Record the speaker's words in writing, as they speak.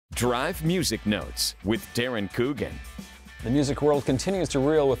Drive Music Notes with Darren Coogan. The music world continues to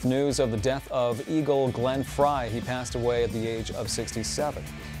reel with news of the death of Eagle Glenn Frey. He passed away at the age of 67.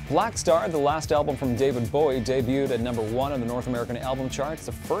 Black Star, the last album from David Bowie, debuted at #1 on the North American album charts,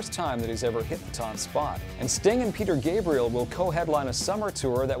 the first time that he's ever hit the top spot. And Sting and Peter Gabriel will co-headline a summer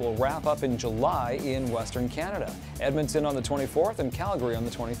tour that will wrap up in July in Western Canada. Edmonton on the 24th and Calgary on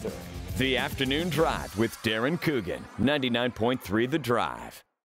the 23rd. The Afternoon Drive with Darren Coogan, 99.3 The Drive.